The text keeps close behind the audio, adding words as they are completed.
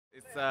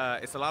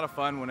It's a lot of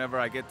fun whenever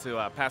I get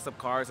to pass up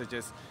cars that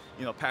just,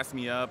 pass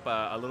me up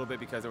a little bit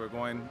because they were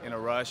going in a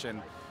rush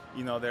and,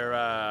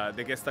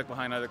 they get stuck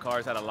behind other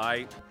cars at a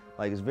light.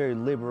 Like, it's very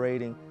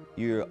liberating.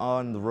 You're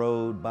on the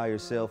road by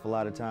yourself a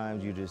lot of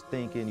times. You're just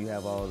thinking. You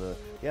have all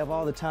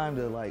the time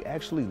to like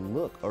actually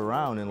look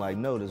around and like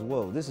notice,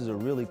 whoa, this is a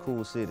really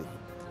cool city.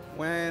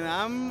 When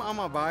I'm on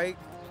my bike,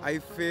 I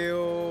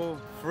feel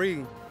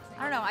free.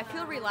 I don't know, I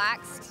feel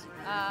relaxed.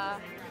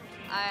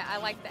 I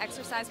like the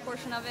exercise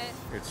portion of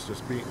it. It's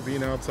just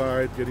being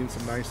outside, getting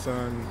some nice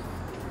sun,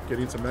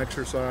 getting some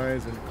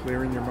exercise, and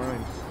clearing your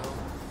mind.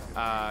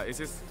 It's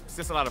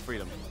just a lot of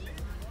freedom.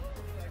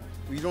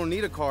 You don't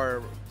need a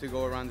car to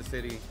go around the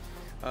city.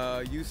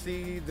 You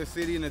see the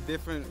city in a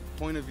different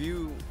point of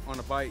view on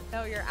a bike.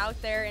 So you're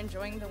out there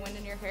enjoying the wind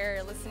in your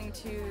hair, listening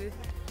to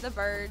the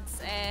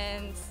birds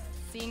and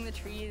seeing the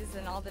trees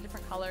and all the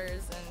different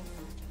colors,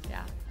 and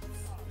yeah,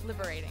 it's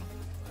liberating.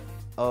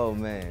 Oh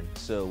man,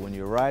 so when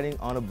you're riding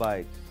on a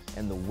bike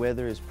and the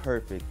weather is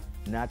perfect,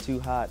 not too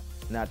hot,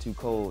 not too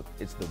cold,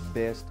 it's the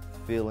best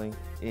feeling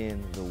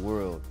in the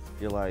world.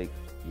 You're like,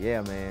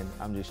 yeah man,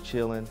 I'm just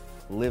chilling,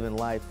 living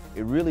life.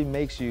 It really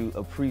makes you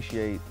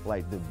appreciate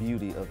like the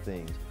beauty of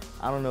things.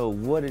 I don't know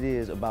what it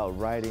is about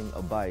riding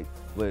a bike,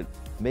 but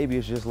maybe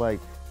it's just like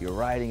you're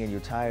riding and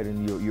you're tired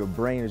and your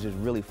brain is just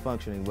really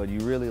functioning, but you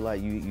really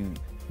like, you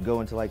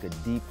go into like a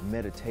deep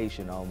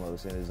meditation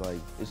almost, and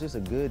it's just a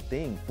good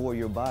thing for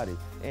your body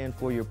and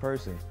for your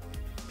person.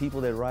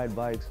 People that ride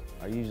bikes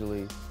are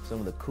usually some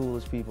of the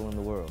coolest people in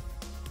the world.